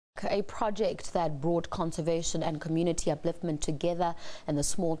back. A project that brought conservation and community upliftment together in the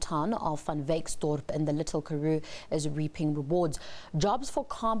small town of Wyksdorp in the Little Karoo is reaping rewards. Jobs for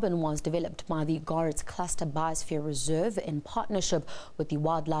Carbon was developed by the Gouritz Cluster Biosphere Reserve in partnership with the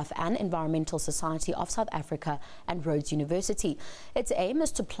Wildlife and Environmental Society of South Africa and Rhodes University. Its aim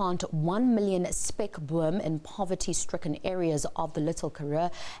is to plant 1 million Spekboom in poverty-stricken areas of the Little Karoo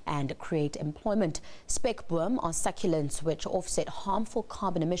and create employment. Spekboom are succulents which offset harmful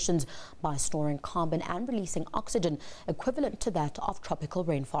carbon emissions by storing carbon and releasing oxygen equivalent to that of tropical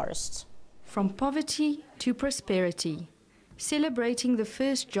rainforests. From poverty to prosperity, celebrating the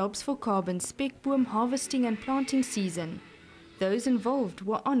first Jobs for Carbon Spekboom harvesting and planting season. Those involved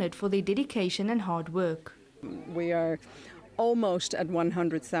were honoured for their dedication and hard work. We are almost at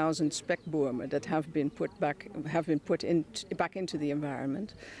 100,000 Spekboom that have been put back into the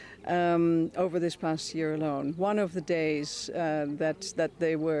environment over this past year alone. One of the days that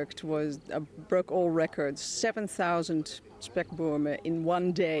they worked broke all records. 7,000 Spekboom in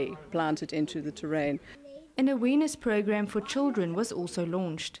one day planted into the terrain. An awareness program for children was also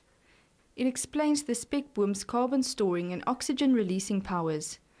launched. It explains the Spekboom's carbon storing and oxygen releasing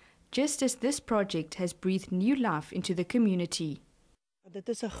powers, just as this project has breathed new life into the community. It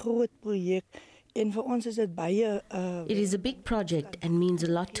is a big project and means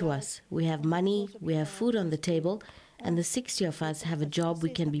a lot to us. We have money, we have food on the table, and the 60 of us have a job we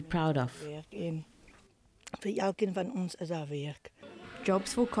can be proud of.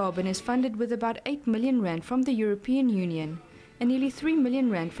 Jobs for Carbon is funded with about 8 million rand from the European Union and nearly 3 million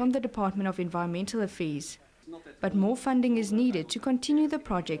rand from the Department of Environmental Affairs. But more funding is needed to continue the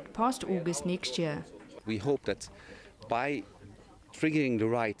project past August next year. We hope that by triggering the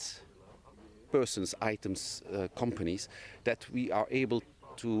right persons, items, companies, that we are able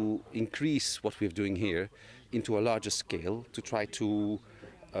to increase what we're doing here into a larger scale to try to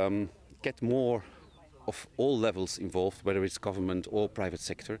get more of all levels involved, whether it's government or private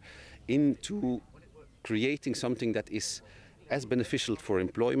sector, into creating something that is as beneficial for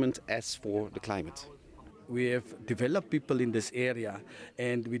employment as for the climate. We have developed people in this area,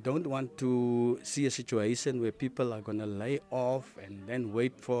 and we don't want to see a situation where people are going to lay off and then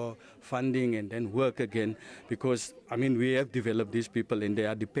wait for funding and then work again, because, we have developed these people and they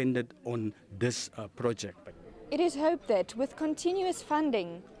are dependent on this project. It is hoped that with continuous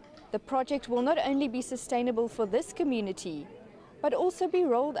funding, the project will not only be sustainable for this community, but also be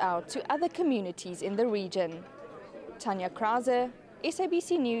rolled out to other communities in the region. Tanya Krause,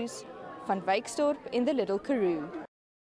 SABC News, van Wyksdorp in the Little Karoo.